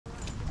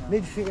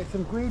Need to get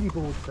some greedy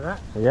boards for that.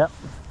 Yep.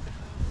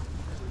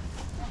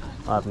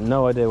 I have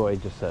no idea what he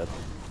just said.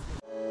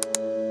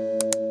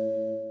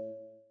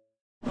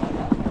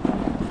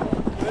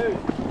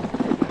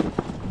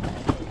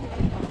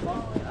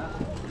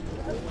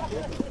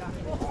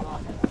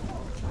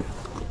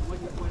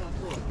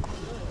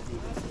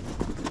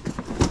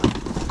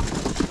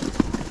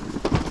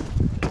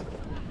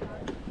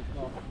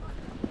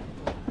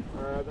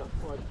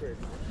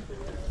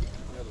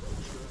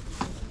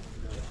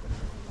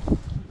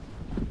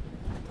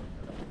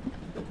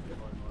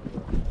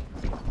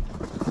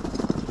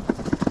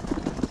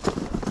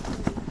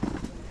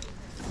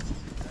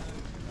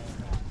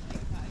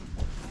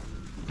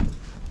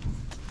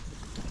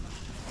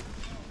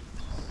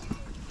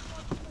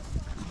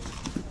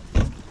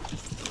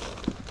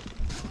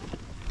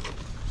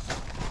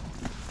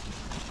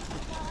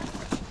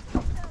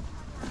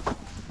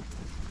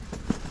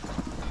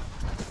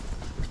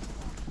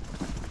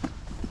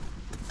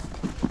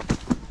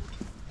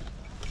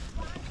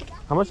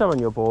 How much are on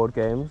your board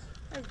games?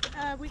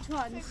 Which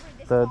ones?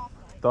 The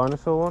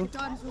dinosaur one? The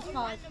dinosaur's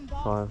 5.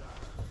 5.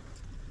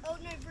 Oh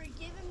no, Brie,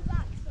 give him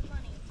back some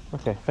money.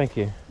 Okay, thank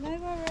you. No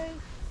worries.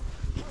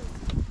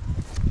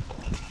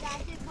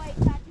 Dad did wait,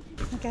 Dad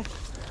did. Okay.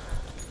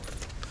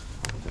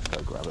 Just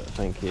go grab it,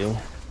 thank you.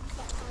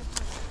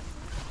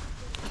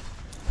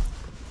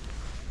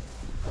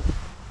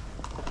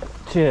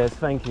 Cheers,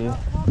 thank you.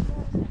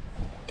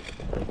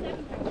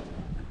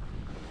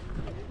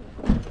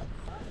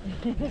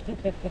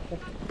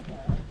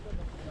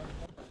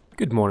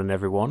 Good morning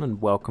everyone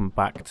and welcome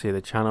back to the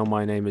channel.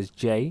 My name is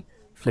Jay,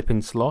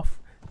 Flippin'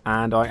 Sloth,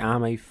 and I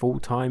am a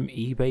full-time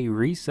eBay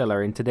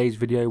reseller. In today's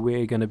video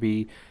we're going to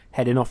be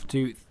heading off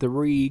to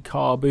 3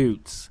 car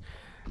boots.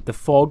 The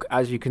fog,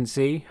 as you can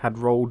see, had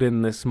rolled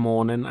in this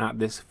morning at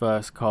this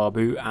first car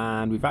boot,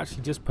 and we've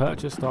actually just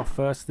purchased our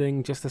first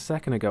thing just a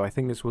second ago. I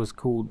think this was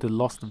called the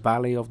Lost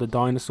Valley of the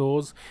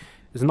Dinosaurs.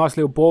 It's a nice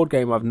little board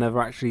game I've never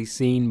actually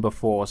seen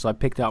before, so I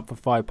picked it up for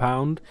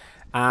 £5,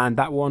 and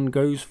that one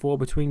goes for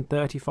between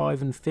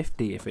 35 and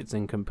 50 if it's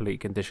in complete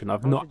condition.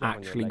 I've not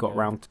actually got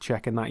round to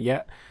checking that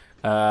yet,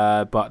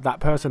 but that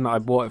person that I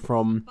bought it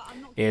from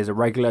is a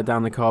regular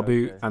down the car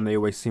boot, and they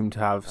always seem to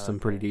have some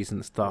pretty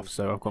decent stuff,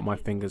 so I've got my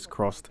fingers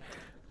crossed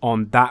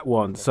on that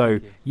one. So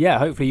yeah,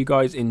 hopefully you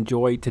guys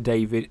enjoy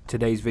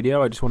today's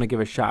video. I just want to give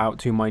a shout out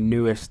to my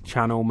newest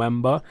channel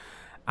member,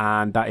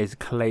 and that is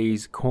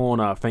Clay's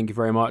Corner. Thank you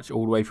very much,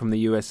 all the way from the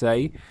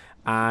USA.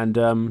 And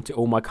to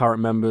all my current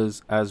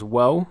members as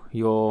well,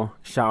 your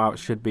shout out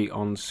should be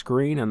on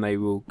screen, and they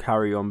will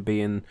carry on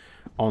being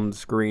on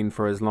screen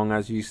for as long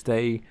as you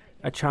stay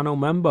a channel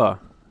member.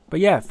 But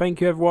yeah, thank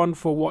you everyone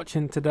for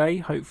watching today.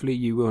 Hopefully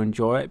you will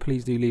enjoy it.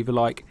 Please do leave a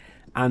like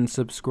and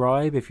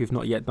subscribe if you've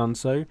not yet done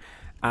so.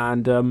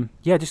 And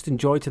yeah, just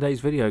enjoy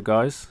today's video,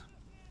 guys.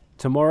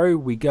 Tomorrow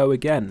we go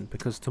again,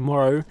 because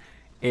tomorrow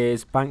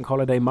is Bank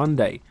Holiday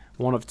Monday,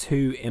 one of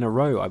 2 in a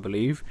row, I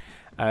believe.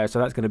 So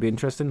that's going to be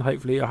interesting.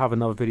 Hopefully I'll have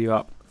another video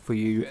up for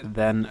you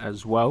then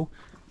as well.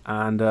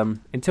 And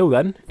until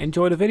then,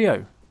 enjoy the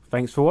video.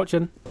 Thanks for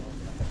watching.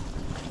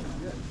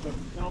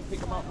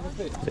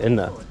 Is it in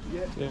there?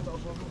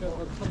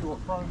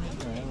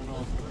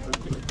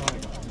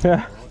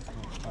 Yeah.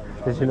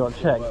 Did you not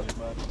check?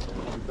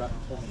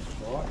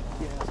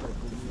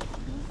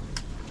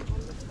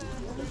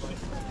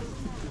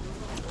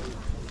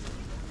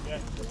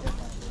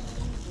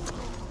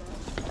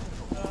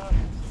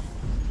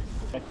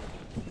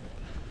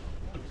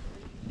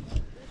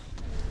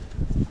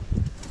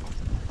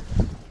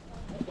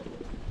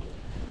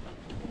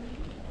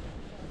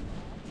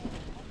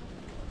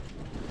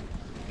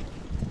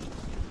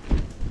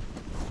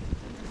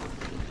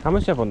 How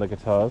much do you have on the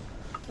guitars?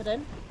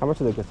 Pardon? How much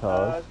are the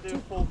guitars? Do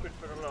 4 quid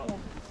for the lot.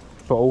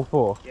 For all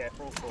 4? Yeah,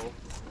 for all 4. Do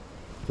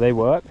they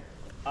work?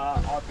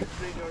 I've been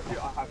seeing yours,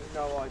 I have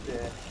no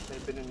idea.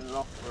 They've been in the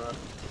loft for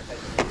 10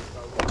 years.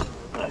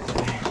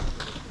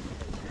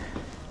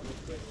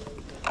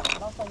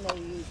 Last time they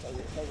used they were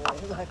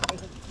working.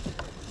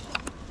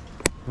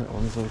 That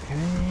one's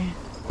okay.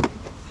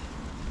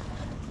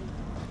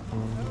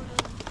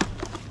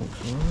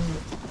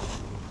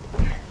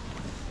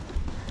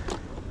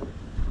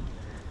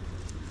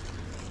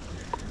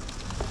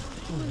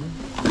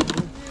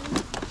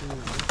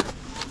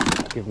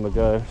 Give them a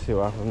go, see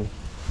what happens.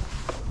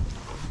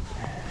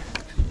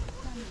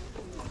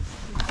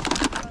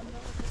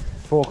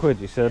 £4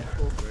 you said?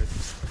 4 quid.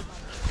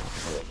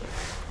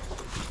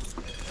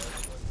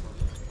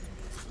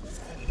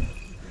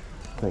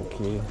 Thank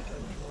you. Do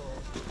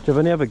you have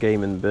any other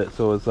gaming bits,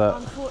 or is that?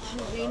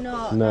 Unfortunately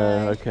not.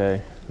 No,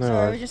 okay. No Sorry,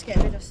 worries. we're just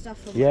getting rid of stuff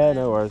from Yeah,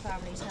 no worries.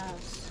 family's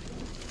house.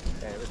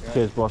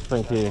 Cheers, boss.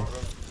 Thank you.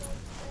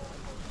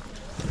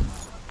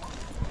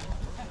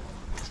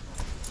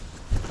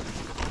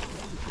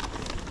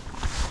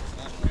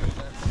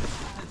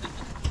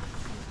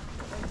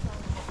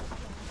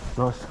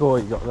 Nice score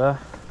you got there.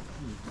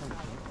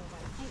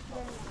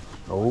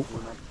 Oh.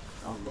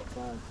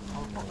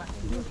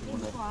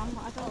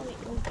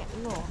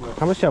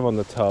 How much do you have on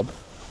the tub?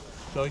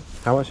 Sorry?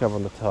 How much you have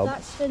on the tub?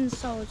 That's been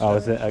sold. Oh,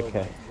 is it?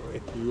 Okay.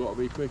 You got to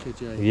be quicker,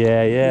 Jay.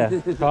 Yeah.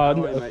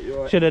 Mate, you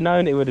all right? Should have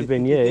known it would have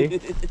been you.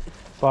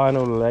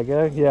 Final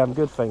Lego. Yeah, I'm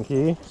good, thank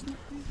you.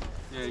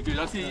 Yeah, good.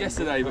 I see you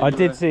yesterday. But I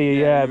did see you,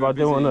 yeah, but I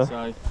didn't want to.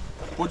 So.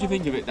 What do you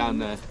think of it down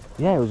there?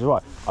 Yeah, it was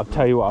right. I'll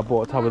tell you what, I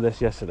bought a tub of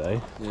this yesterday,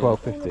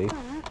 $12.50,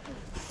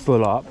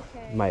 full up.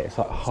 Mate, it's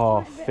like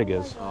half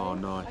figures. Oh,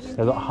 nice.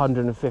 There's like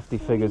 150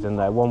 figures in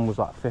there. One was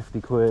like 50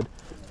 quid.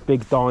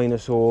 Big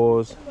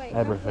dinosaurs,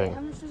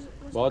 everything.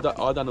 Well,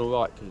 I done all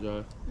right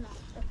because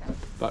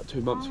about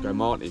 2 months ago,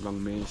 Marty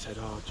rang me and said,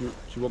 "Oh, do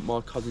you want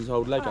my cousin's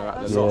old Lego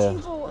out of the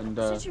lot?" And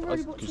because she's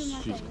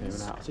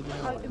clearing out, I said,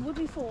 "Yeah."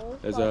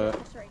 There's a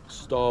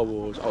Star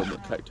Wars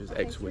Ultimate Collector's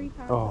X-Wing in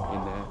there.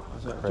 I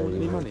was like, "Do you want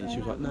any money?" She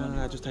was like,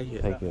 "No, just take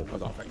it." Take it. I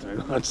was like, "Thanks very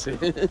much."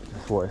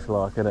 That's what it's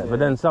like, isn't it? But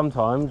then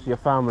sometimes your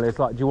family is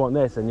like, "Do you want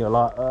this?" And you're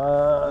like,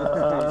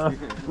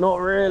 not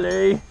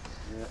really.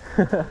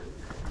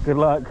 Good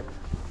luck.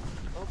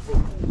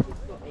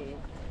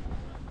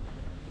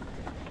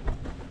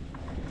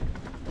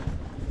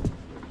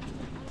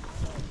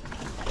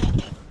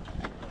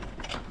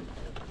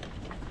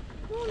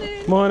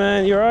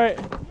 Morning, you alright?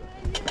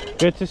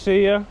 Good to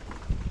see you.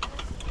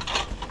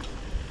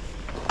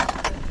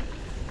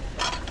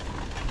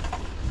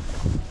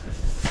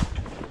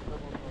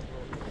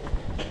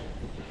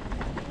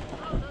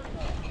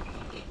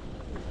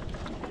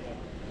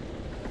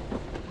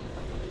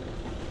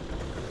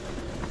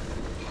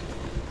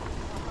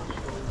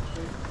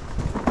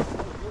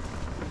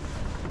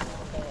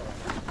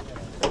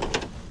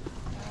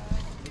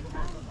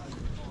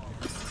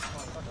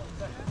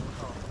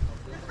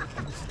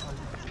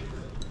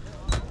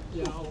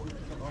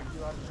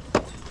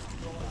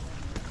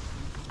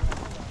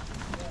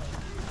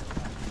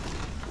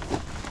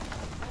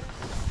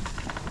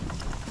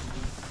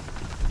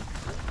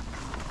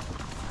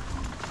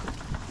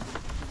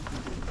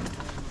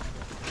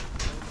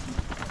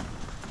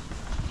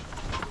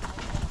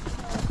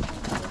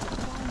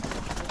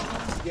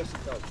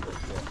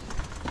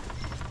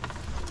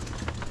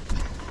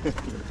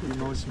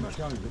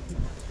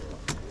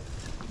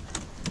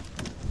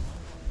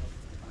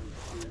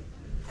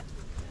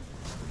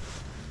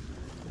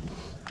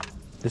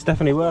 It's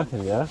definitely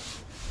working, yeah?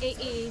 It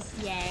is,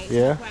 yeah. It's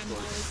Yeah?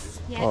 grandma's.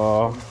 Yeah.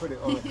 Oh, Put it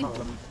on a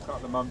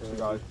couple of months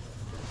ago.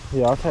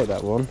 yeah, I'll take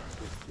that one.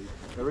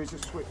 There is a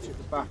switch at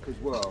the back as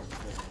well.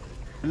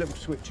 A little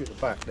switch at the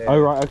back there. Oh,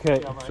 right,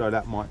 okay. So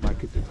that might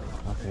make a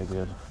difference. Okay,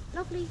 good.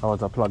 Lovely.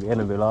 Otherwise I'll plug it in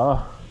and be like,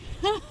 oh,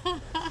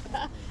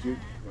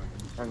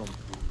 Hang on.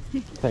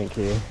 thank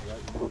you.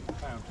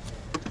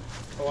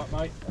 All right,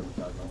 mate.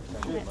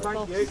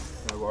 Thank you.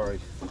 No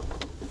worries.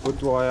 What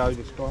do I owe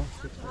this guy?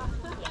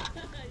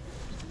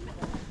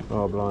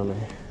 Oh, blimey.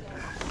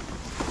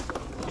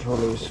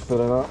 Trolley's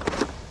filling up.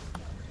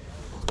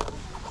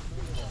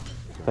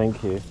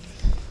 Thank you.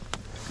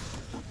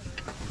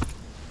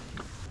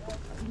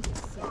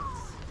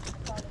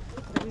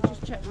 Let me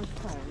just check my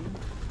phone.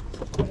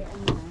 Put it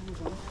on there,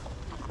 hold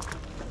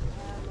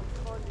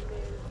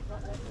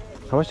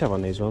How much do you have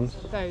on these ones?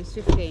 on. Those,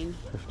 15.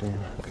 15,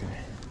 okay.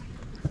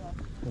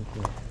 Thank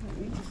you. Let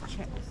me just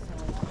check the size.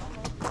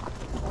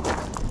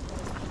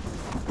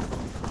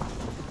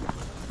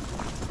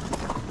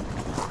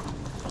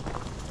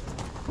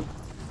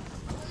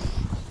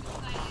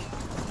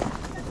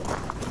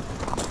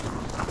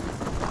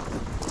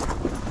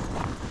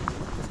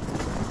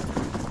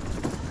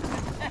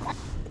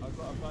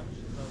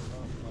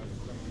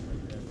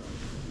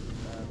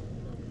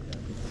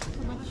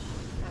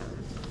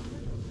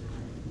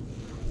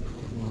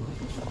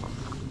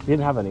 You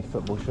didn't have any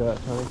football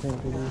shirts or anything,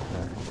 did you? No.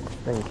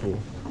 Thank you.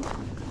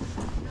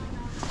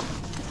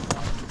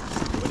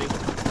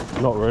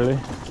 Not really. Yeah.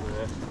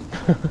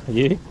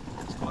 You?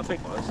 It's quite a big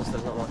one, it's just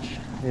there's not much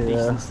Yeah.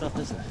 decent stuff,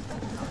 is there?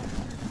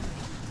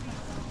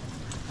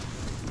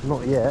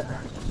 Not yet.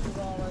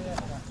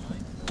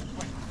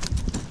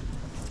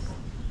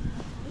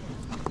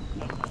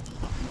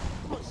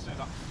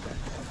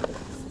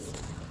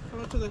 How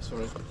much are they,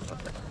 sorry?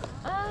 £5.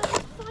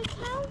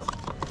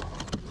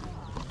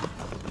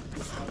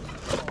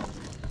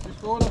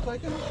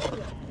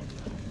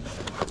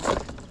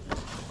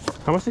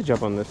 How much did you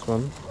have on this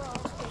one?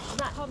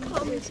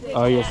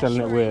 Oh, you're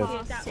selling it with?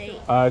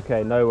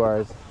 Okay, no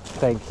worries.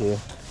 Thank you.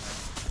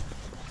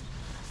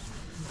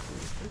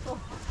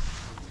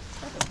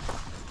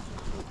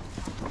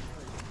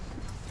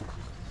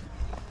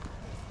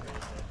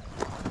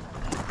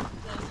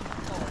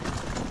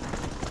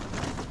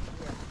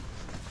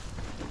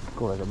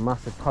 God, there's a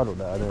massive puddle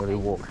there. I nearly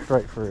walked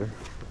straight through.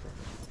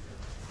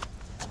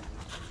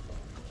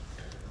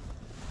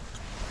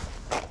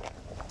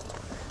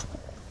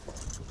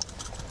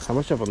 How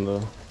much up on the?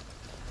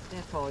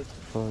 They're 5.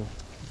 5.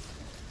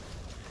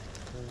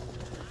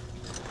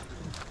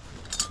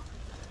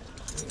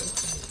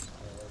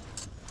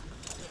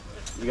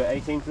 You got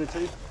 18 for the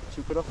two?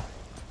 2 quid off?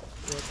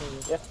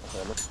 Yeah,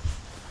 fair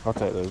enough. I'll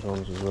take those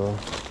ones as well.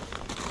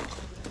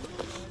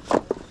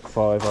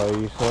 5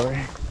 OU, sorry.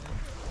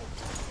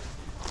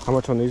 How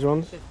much on these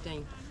ones?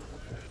 15.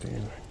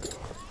 15.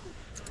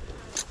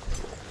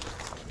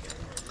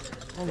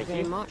 Thank you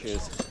very much.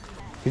 Cheers.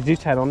 Could you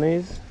do 10 on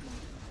these?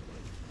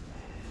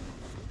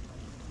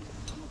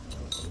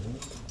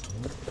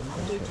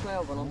 I'll do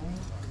 12 on them.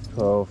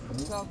 12.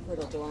 12 quid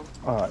I'll do on them.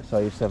 Alright, so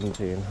you're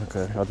 17.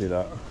 Okay, I'll do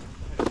that.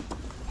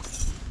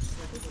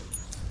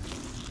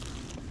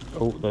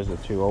 Oh, those are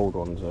 2 old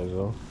ones, those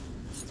are.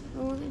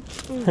 Oh,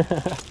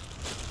 it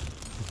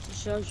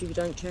shows you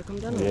don't check them,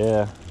 doesn't it?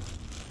 Yeah.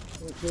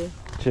 Thank you.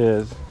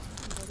 Cheers.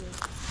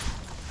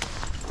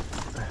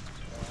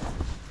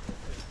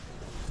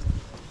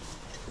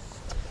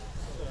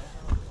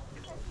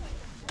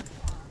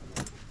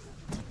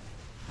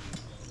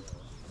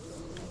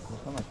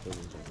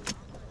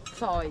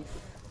 Five.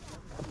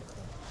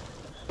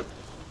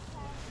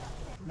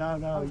 No,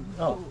 no.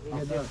 Oh, yeah,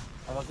 no.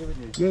 Have I given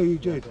you? Yeah, you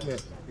did. Yeah,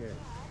 yeah.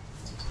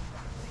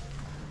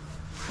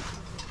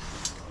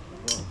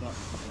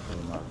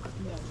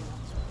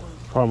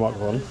 Primark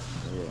one.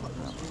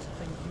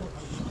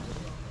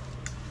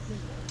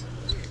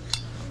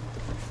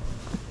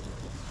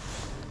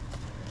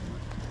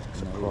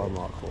 It's a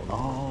Primark one.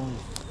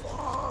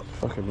 Oh,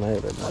 Fucking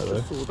nailed it, I though.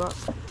 just saw that.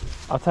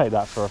 I'll take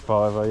that for a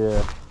 £5,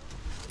 yeah.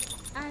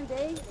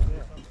 Andy,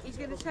 he's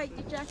going to take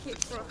your jacket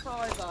for a £5.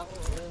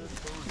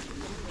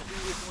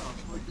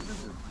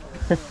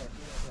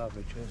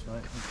 Lovely, cheers,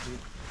 mate. Thank you.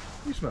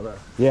 You smell that?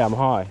 Yeah, I'm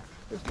high.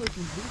 It's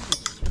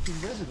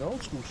fucking resin,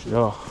 old school shit.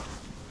 Oh.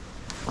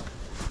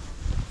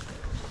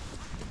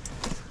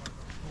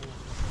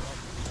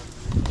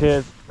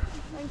 Cheers.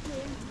 Thank you.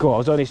 God, I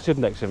was only stood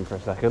next to him for a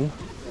second.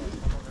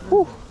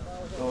 Whew.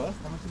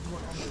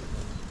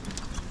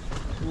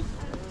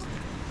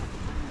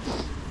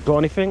 Got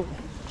anything?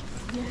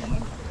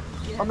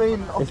 I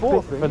mean, I It's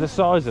bought for the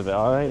size of it,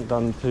 I ain't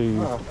done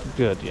too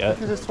good yet.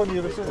 because there's 20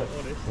 of us in it.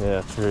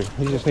 Yeah, true.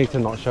 You just need to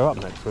not show up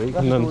next week.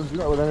 That's And then, the ones you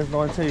got, well, then there's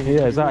 19.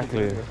 yeah,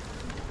 exactly.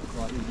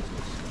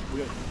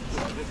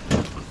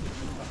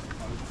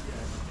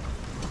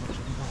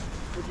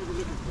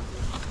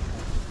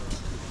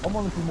 I'm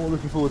honestly more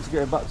looking forward to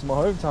getting back to my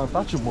hometown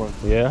fashion one.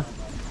 Yeah.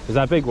 Is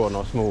that a big one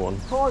or a small one?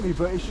 Tiny,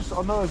 but it's just,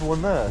 I know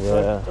everyone there.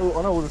 Yeah. So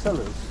I know all the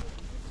sellers.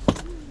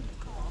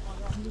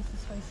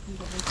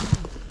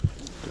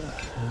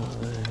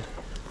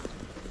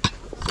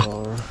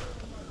 Zara.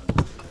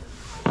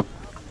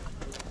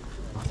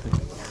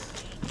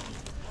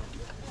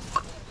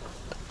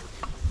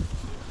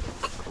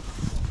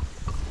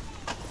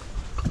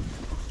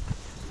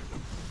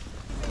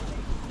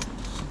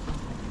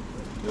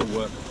 Your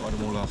work, tried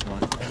them all last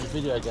night.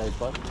 Video games,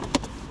 bud.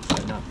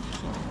 No.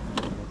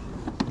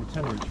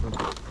 Tenner each one. I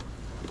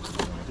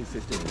do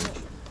 15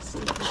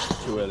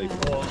 each. Too early.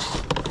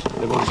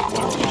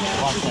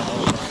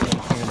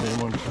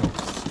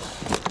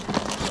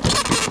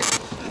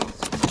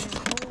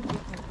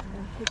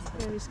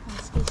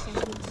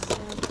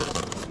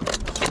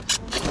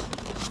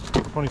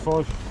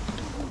 $25.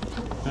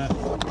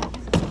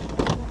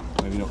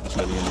 Maybe not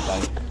until the end of the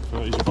day.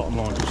 30's your bottom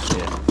line.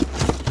 Yeah.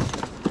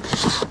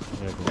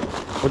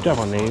 What do you have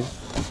on these?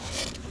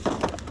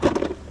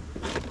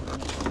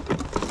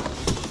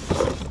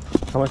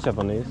 How much do you have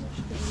on these?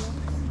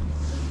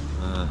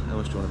 How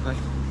much do you want to pay?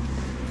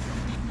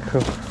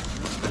 Cool.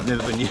 I've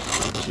never been used.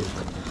 Cheers,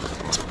 mate.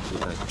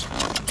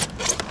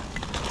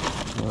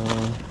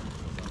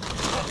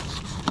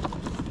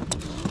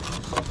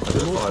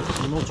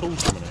 Any more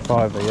tools coming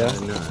out? £5, yeah?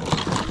 No.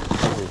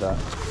 I'll do that.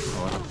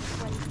 Alright.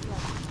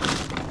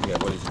 Yeah,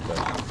 what is it, guys?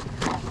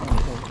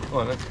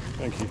 Alright, then.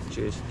 Thank you.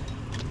 Cheers.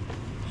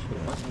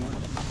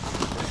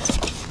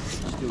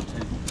 Still 10.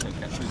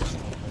 Okay.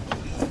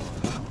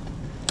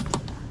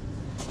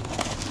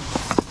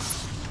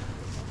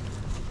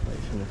 Wait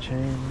for the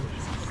change.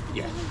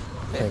 Yeah.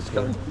 Thank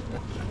you.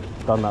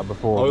 Done that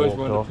before. I always walked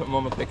wanted to off. put them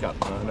on my pickup,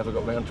 and I never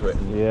got round to it.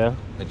 And Yeah.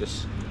 they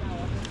just.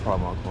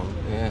 Primark one.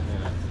 Yeah.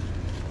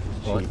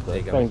 Alright, there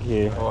you go. Thank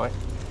you. Alright.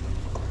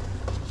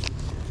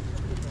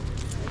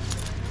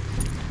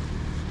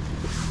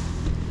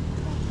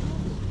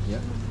 Yeah.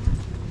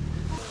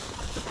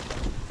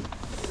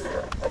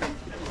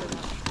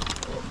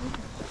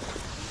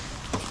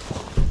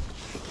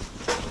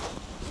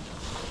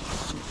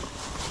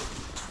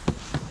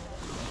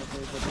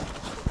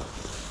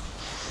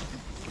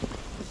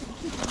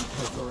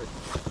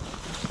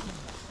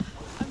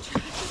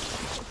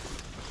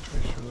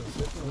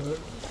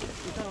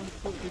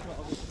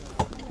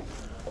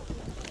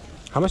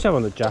 How much do you have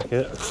on the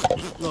jacket?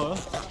 Laura,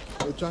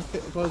 a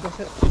jacket, a clothes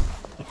jacket? £5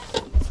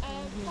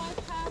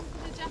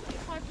 for the jacket,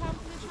 £5 for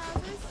the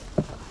trousers.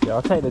 Yeah,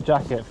 I'll take the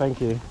jacket, thank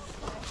you.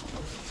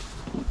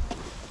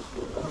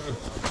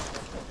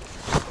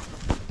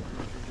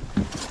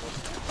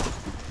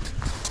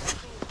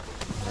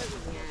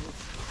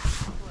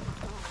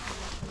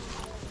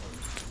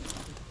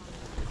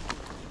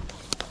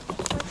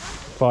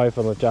 £5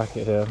 on the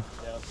jacket here.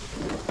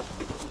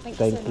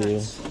 Thank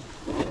you.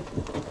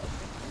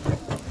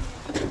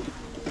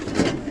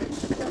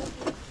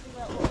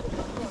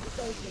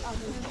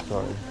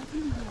 Sorry.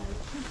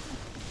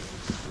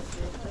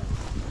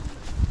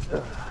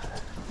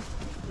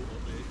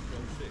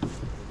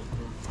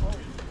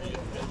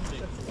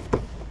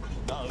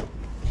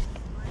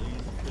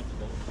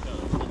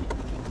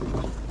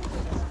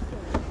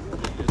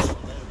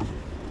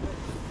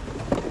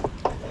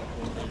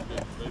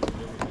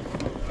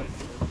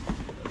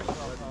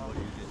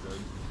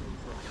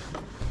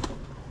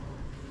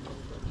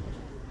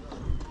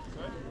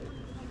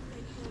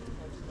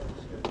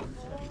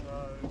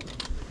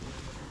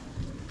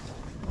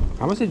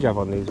 How much did you have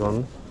on these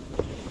ones?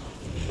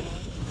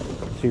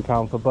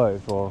 £2 for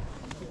both, or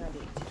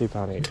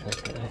 £2 each?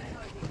 Okay.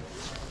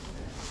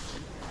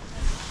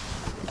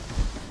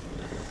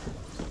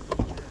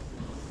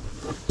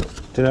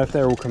 Do you know if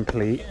they're all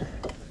complete?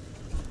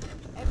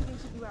 Everything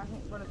should be where I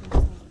think one of them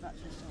just needs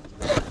battery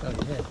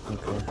charge.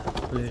 Okay.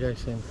 Blue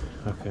racing.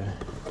 Okay.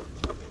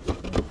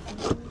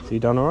 So you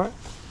done alright?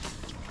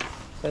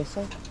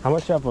 So? How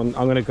much do you have on?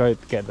 I'm gonna go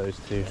get those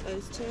two.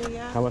 Those two,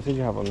 yeah. How much did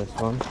you have on this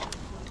one?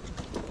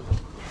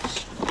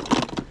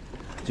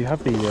 Do you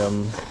have the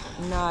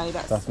No,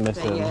 that's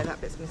missing? Yeah,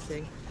 that bit's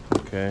missing.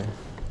 Okay.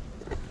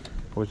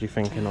 What are you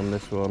thinking on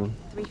this one?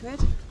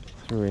 £3.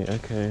 3.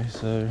 Okay,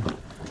 so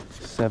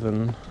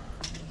 7.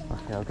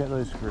 Okay, I'll get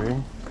those 3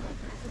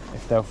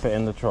 if they'll fit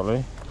in the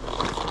trolley.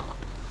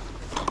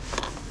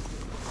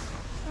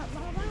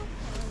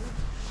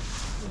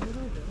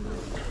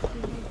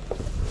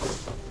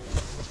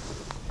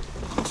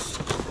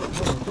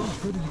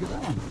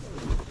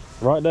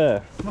 Right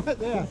there. Right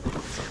there.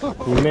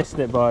 You missed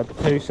it by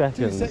 2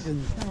 seconds. 2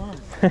 seconds. Come on.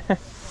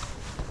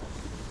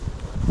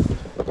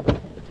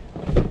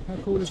 How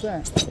cool is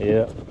that?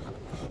 Yeah.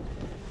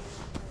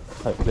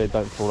 Hopefully it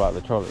don't fall out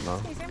of the trolley now.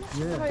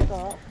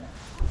 Yeah.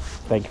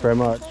 Thank you very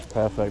much.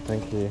 Perfect,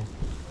 thank you.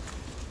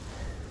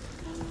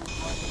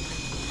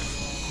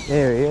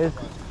 Here he is.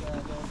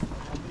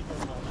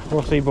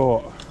 What's he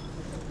bought?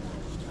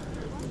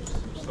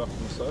 Stuff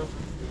himself.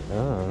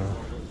 Ah.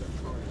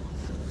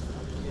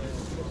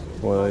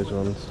 One of those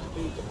ones.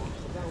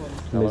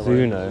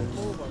 Mizuno.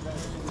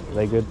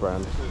 They good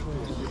brand.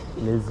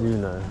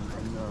 Mizuno.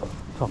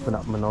 Topping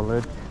up my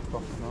knowledge.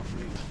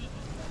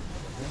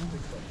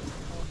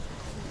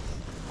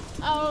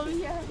 Oh,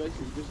 yeah.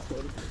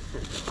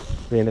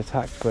 Being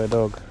attacked by a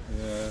dog.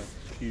 Yeah,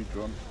 huge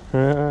one.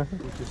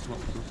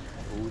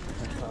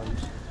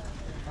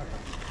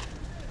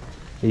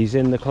 He's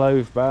in the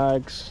clothes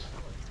bags.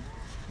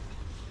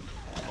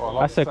 Oh,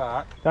 I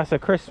like That's a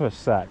Christmas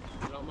sack.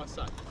 You like my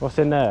sack? What's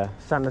in there?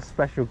 Santa's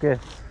special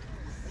gift.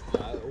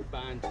 Little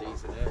band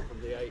tees in there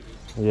from the 80s.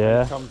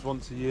 Yeah. It comes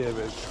once a year,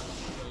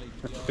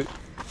 but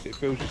it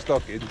fills your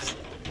stockings.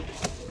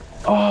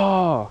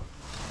 Oh!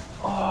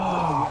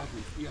 Oh!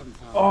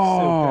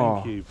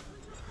 Oh! GameCube.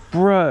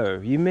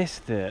 Bro, you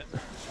missed it.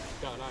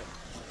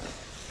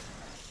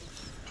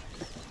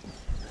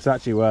 It's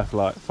actually worth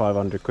like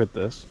 500 quid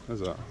this. Is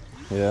that?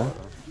 Yeah.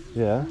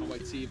 Yeah. I'll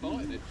wait till you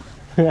buy it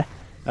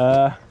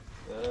then.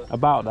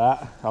 About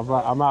that.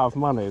 I'm out of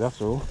money,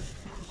 that's all.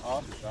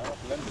 I'll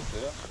lend it to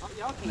you.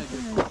 Yeah, I can lend it.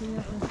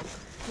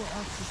 Go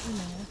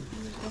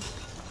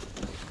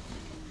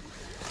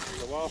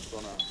half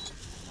on it.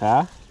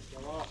 Huh?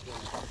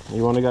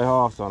 You want to go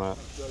halves on it?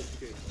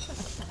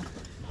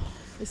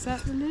 Is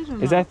that the lid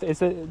or Is that? Do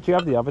you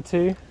have the other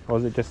two, or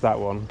is it just that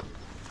one?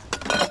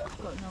 I've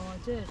got no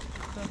idea.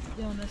 But to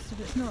be honest, if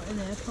it's not in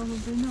there,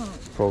 probably not.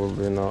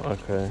 Probably not.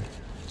 Okay.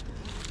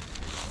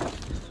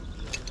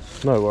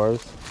 No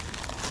worries.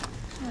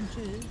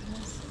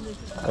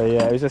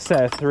 Yeah, it was a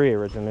set of 3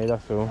 originally.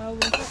 That's all. Oh,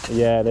 was it?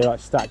 Yeah, they like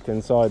stacked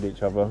inside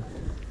each other.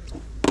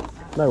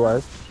 No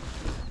worries.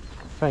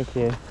 Thank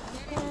you.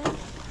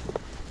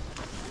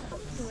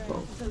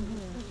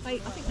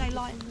 Wait, I think they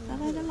light. Are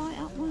they the light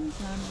up ones?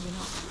 No, maybe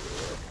not.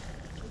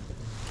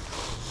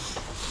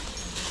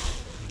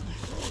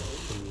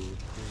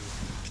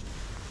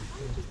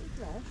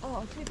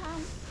 Oh,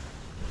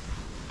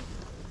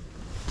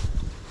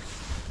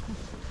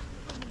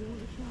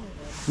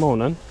 £2.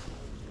 Morning.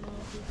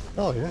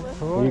 Oh yeah.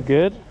 Are you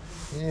good?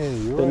 Yeah,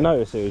 you Didn't right.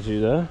 notice it was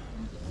you there.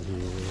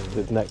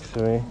 Stood next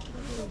to me.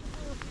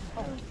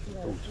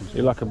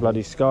 You're like a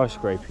bloody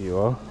skyscraper, you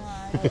are.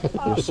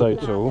 You're so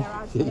tall.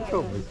 Yeah, you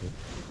can't miss it.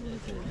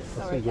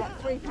 I see you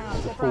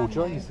got Paul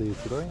Jones here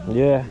today.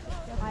 Yeah.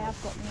 I have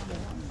got the other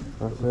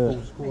one. That's Full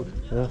it. squad.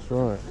 That's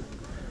right.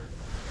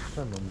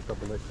 Stand on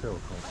double XL,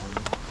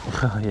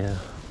 can't Oh yeah.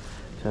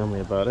 Tell me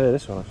about it.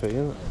 This one I fit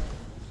you.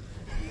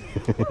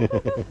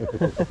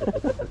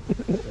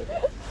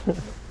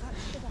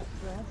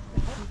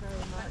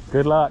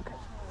 Good luck.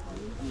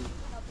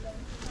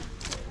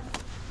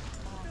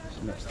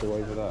 Next to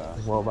over there.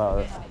 What about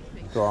it?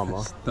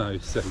 Drama. No,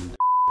 send.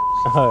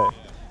 Oh,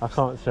 I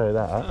can't show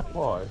that.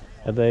 Why?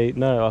 Are they?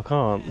 No, I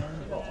can't.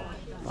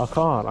 I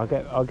can't.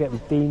 I'll get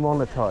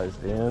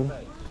demonetized, Ian.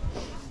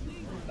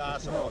 Nah,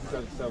 it's not. I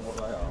don't tell what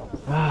they are.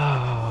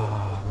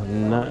 Ah,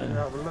 no.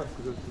 Have a look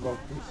because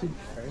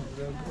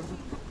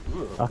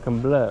it's I can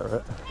blur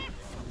it.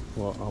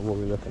 What are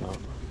we looking at?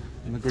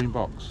 in the green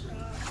box.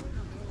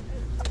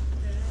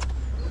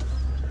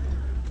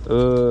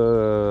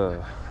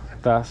 Ugh,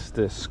 that's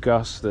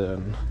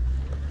disgusting.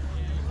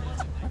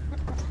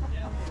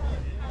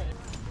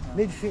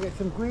 Need to get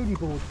some greedy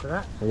balls for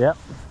that. Yep.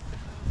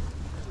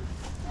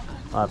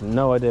 I have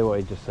no idea what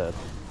he just said.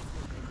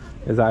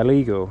 Is that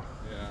illegal?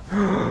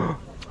 Yeah.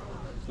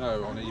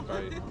 No, on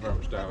eBay. I'm very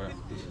much down here.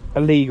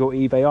 Illegal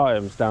eBay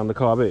items down the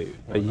car boot?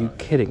 Are you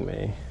kidding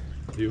me?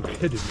 You're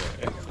kidding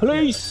me.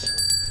 Police!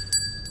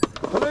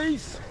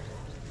 Police!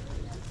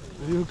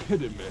 You're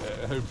kidding me.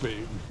 Oh,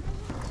 beam.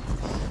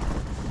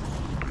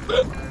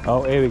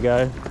 Oh, here we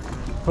go.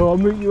 Oh, I'll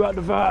meet you at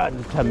the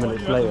van. 10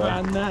 minutes later.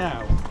 Van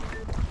now.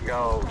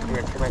 Yo, you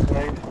ready to make a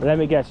move? Let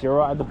me guess, you're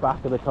right at the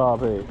back of the car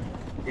boot.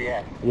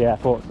 Yeah. Yeah, I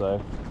thought so.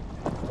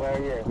 Where are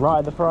you? Right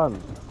at the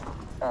front.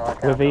 Oh,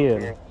 okay. With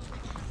Ian.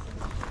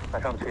 I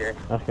come to you.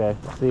 Okay,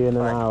 see you in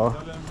an hour.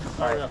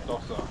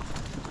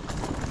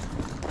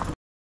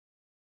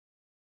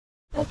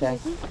 Okay.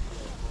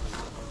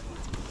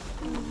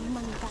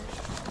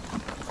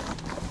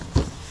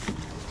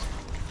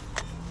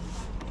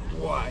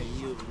 Why,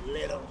 you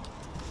little...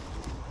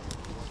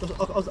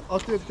 I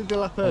did the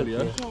lap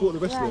earlier, bought the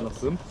rest of them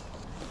off them.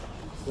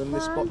 Then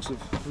this box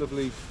of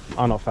lovely...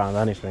 I've not found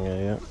anything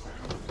here yet.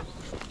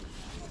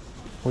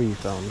 What you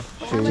found?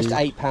 Shoes? Just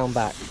 £8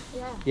 back.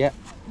 Yeah.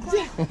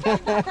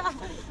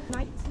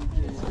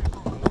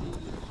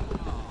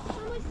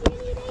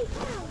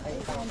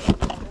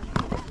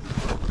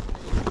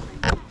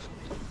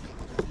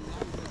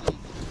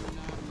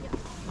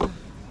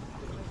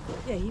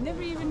 Yeah, you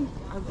never even.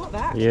 I've got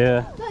that.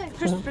 Yeah.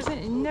 Christmas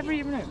present, you never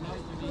even opened.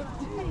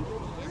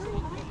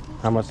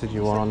 How much did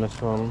you want on this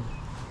one?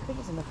 I think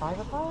it's in the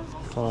 £5 pile.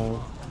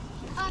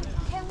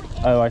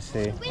 5. Oh, I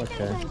see.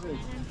 Okay.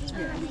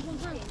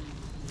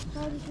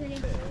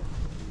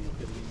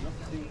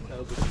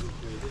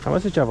 How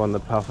much did you have on the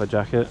puffer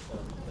jacket?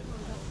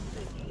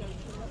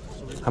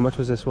 How much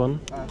was this one?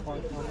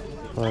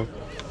 5.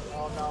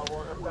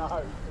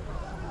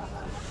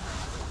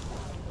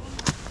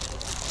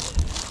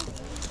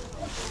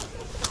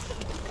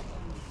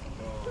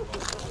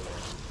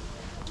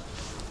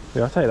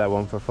 Yeah, I'll take that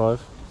one for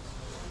 5.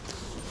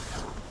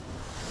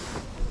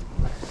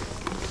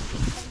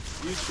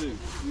 You too,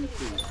 you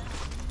too.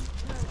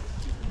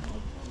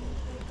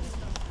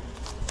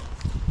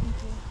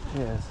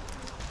 Yes.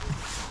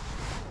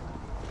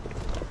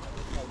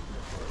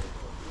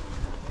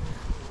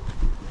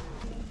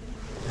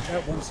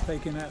 That one's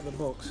taken out of the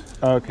box.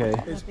 Okay.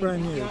 It's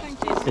brand new.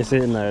 It's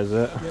in there, is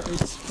it? Yeah,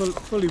 it's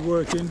fully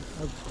working.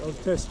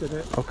 I've tested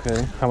it.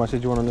 Okay. How much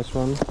did you want on this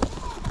one?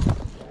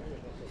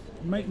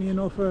 Make me an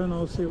offer and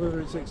I'll see whether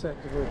it's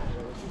acceptable.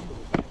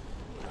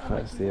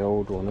 That's the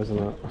old one, isn't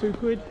it?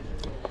 £2.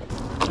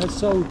 That's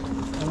sold,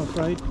 I'm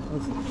afraid.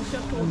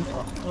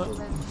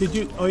 Did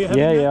you? Oh, you have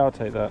Yeah, yeah, I'll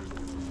take that.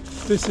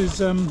 This is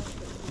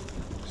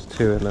There's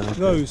 2 in there.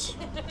 those.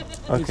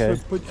 Okay.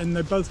 And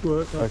they both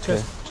work. I've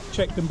Okay.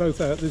 checked them both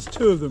out. There's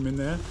 2 of them in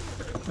there.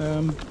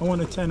 I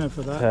want a tenner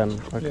for that.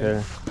 10. Okay.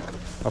 Yeah.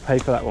 I'll pay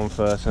for that one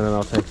first, and then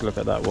I'll take a look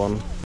at that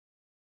one.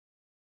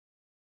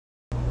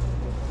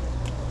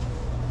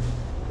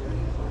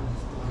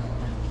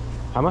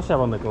 How much do you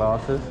have on the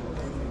glasses?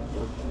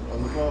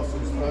 On the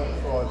glasses,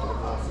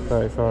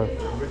 35.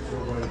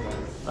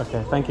 35.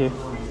 Okay, thank you.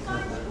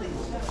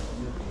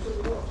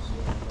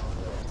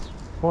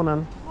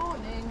 Morning.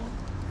 Morning.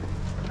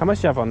 How much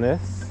do you have on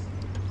this?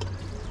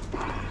 10,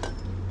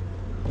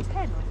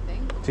 I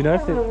think. Do you know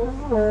if it...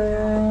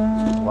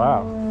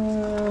 Wow.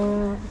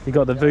 You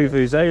got the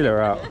Vuvuzela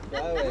out.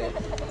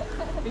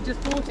 We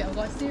just bought it. I was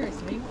like,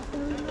 seriously? What's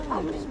going on?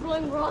 I'm just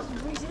blowing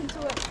raspberries into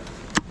it.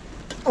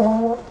 Is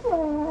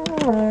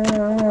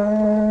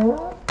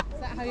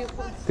that how you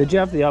put? Did you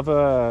have the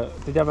other...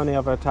 Did you have any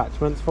other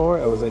attachments for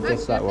it, or was it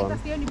just that I think one?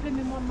 that's the only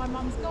blooming one my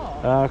mum's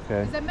got.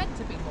 Okay. Is there meant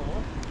to be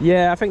more?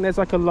 Yeah, I think there's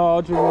like a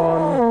larger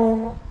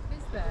one.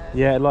 Is there?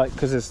 Yeah, like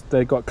because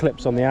they've got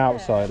clips on the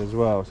outside as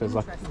well, so it's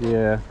like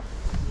yeah.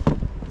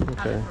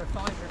 Okay. For a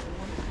fiver if you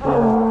want. Don't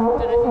know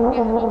if you can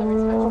get another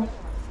attachment.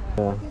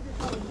 Yeah.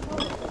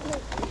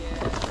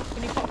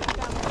 Can you pop that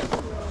down?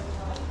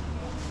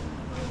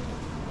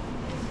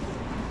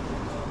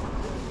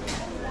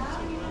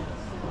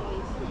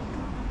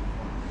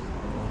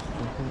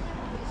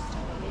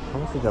 How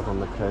much did you have on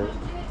the coat?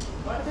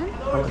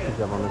 How much did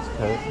you have on this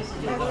coat?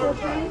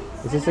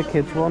 Is this a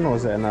kids one or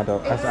is it an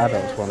adult? That's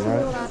adults one,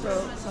 right? Adults,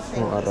 I think.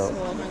 Small adult.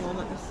 Small. Hang on,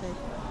 let me see.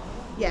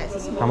 Yeah, it's a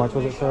small. How much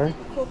was it, sorry?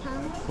 £4.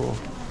 4.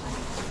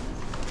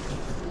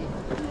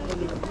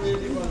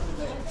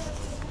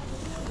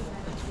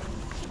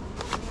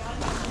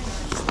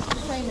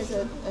 Same as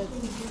an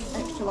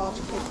extra large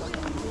kids one.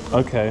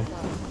 Okay.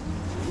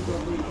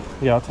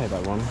 Yeah, I'll take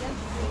that one.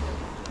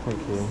 Thank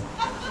you.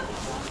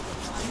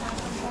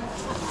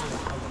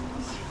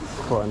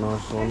 Quite a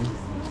nice one.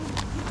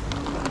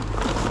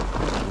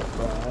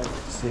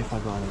 Let's see if I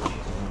got any.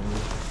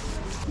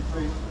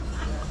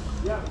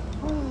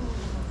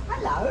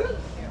 Hello.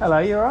 Hello,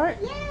 you alright?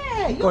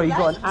 Yeah, you're Well, you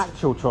got late. an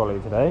actual trolley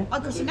today. I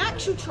got an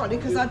actual trolley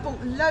because I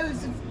bought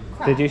loads of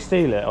crap. Did you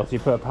steal it or did you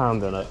put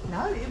 £1 in it?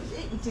 No, it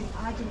didn't.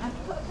 I didn't have to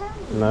put a pound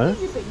in. No?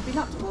 You've been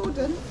up to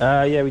Borden.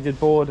 Yeah, we did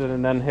Borden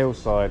and then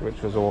Hillside,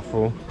 which was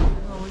awful. Oh,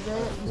 was it?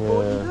 Was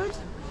Borden good?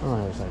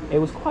 Oh, it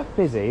was quite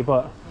busy,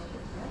 but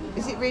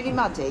Is it really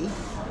muddy?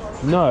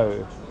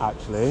 no,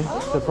 actually,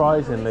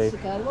 surprisingly.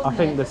 I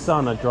think the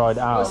sun had dried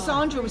Well, out.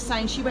 Sandra was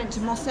saying she went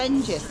to Moss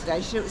End yesterday.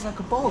 She said it was like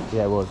a bog.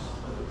 Yeah, it was.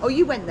 Oh,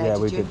 you went there, Yeah,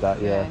 did we you? did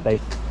that, yeah.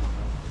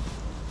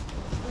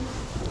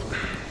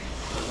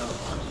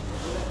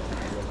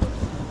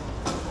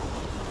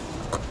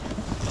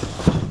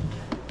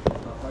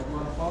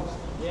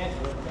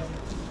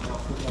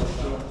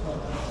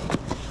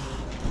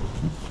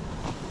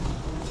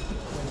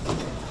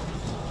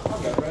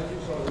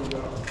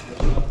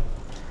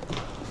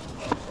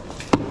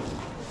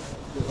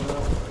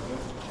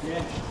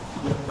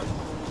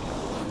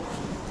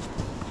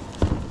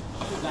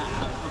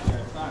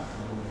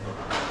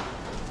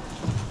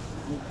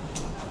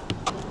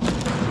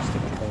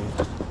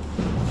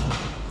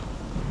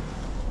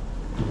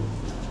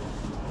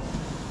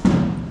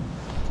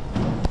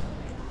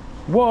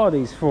 What are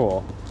these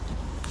for?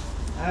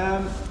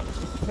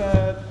 It's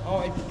for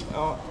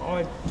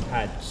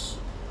iPads.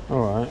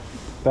 Alright.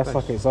 That's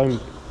like its own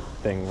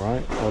thing,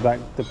 right? Or that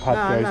the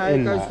pad goes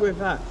in it goes that? with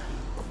that.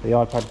 The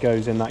iPad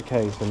goes in that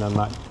case and then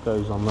that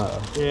goes on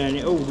there? Yeah, and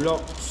it all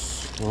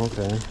locks.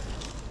 Okay.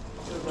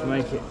 To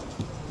make it.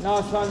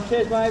 Nice one.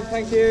 Cheers, mate.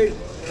 Thank you.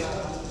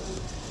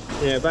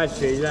 Yeah,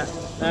 basically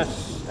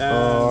that's.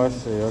 Oh, I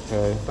see.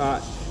 Okay.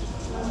 But.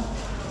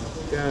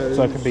 Goes.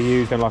 So it can be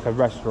used in like a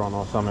restaurant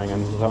or something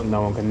and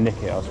no one can nick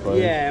it, I suppose.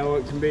 Yeah, or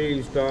it can be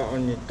used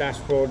on your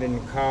dashboard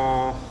in the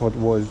car.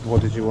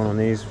 What did you want on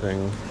these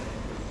things?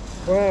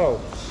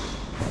 Well,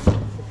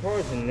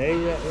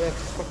 surprisingly, they're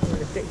fucking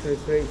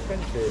ridiculously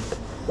expensive.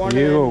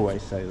 You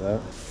always say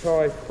that.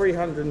 Try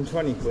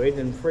 320 quid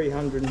and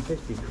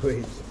 350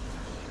 quid.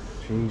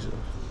 Jesus.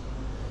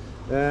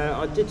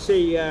 I did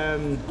see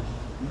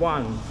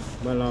one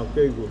when I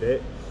googled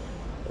it.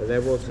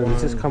 There was so one.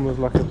 Does this come with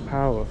like a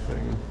power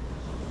thing?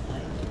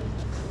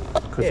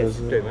 Yeah, it's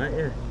do, mate,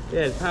 yeah.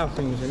 Yeah, the power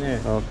thing's in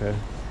there. Okay.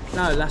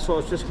 No, that's what I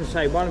was just going to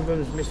say. One of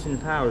them's missing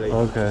the power lead.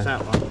 Okay. It's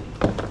that one.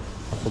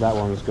 So that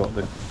one's got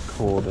the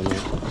cord in it.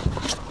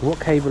 What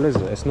cable is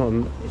it? It's not.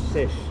 It's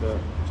this.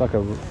 It's like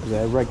is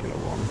it a regular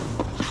one?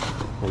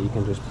 Or you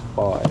can just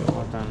buy it? I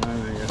don't know,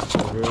 maybe that's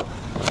probably it.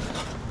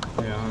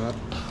 Yeah,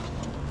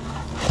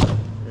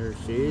 there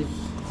she is.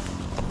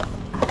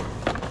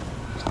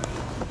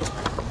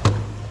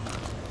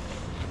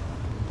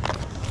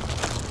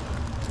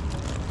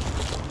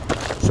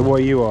 So what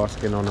are you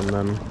asking on them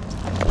then?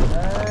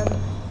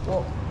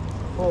 What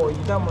for?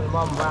 You don't want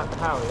one without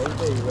power lead,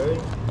 do you really?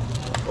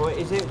 Or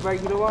is it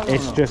regular one?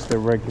 It's just a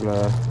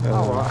regular.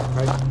 Oh, right,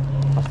 okay.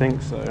 I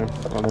think so.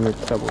 Well, let me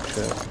double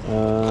check.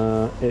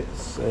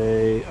 It's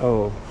a.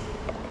 Oh.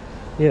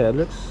 Yeah, it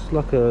looks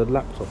like a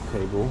laptop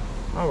cable.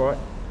 Alright.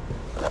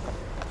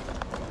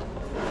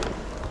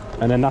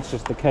 And then that's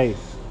just the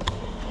case.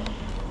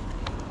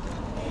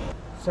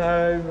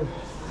 So,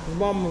 the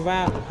one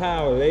without the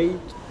power lead,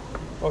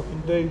 I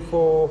can do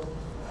for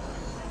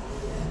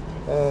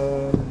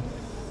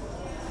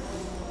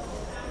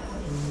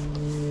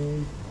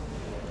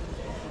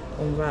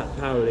one without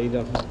power lead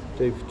I can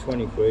do for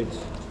 20 quid.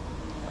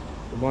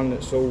 The one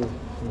that's all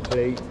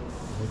complete I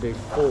can do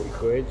for 40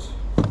 quid.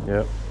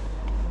 Yep.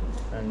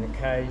 And the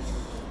case,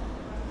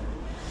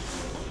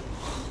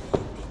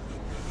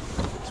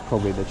 It's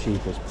probably the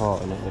cheapest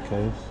part, isn't it, the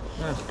case?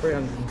 that's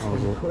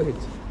 320 quid.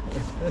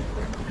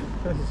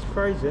 That's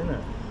crazy, isn't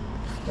it?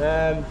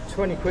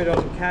 20 quid on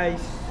the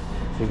case.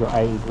 So you've got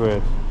 80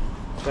 quid.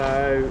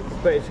 So,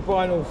 but it's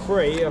vinyl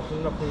free, I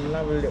can knock them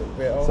another little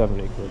bit off.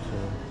 70 quid,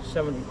 yeah.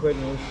 70 quid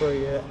and all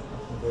free, yeah, I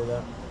can do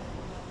that.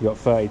 You got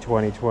 30,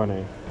 20,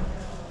 20.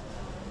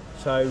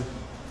 So,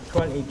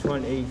 20,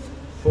 20,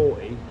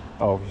 40.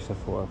 Oh, you said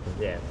 40. Okay.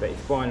 Yeah, but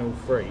it's vinyl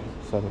free.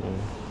 70. I'll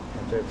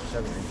do it for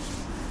 70.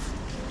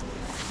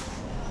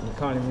 You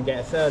can't even get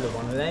a third of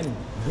one of them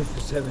for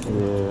 70.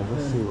 Yeah,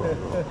 let's see what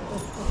I've got.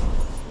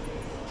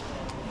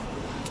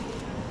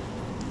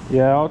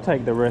 Yeah, I'll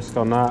take the risk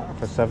on that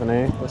for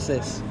 70. What's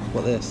this?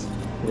 What this?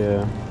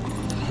 Yeah.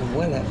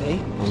 Well, that be? I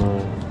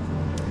know.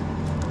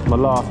 My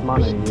last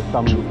money, you've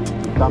done me.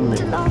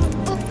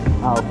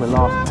 Out of my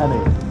last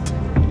penny.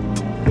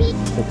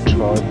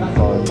 65. Thank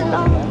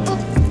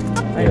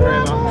you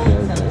very much.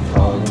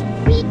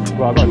 Yeah,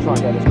 well, I've got to try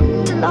and get this.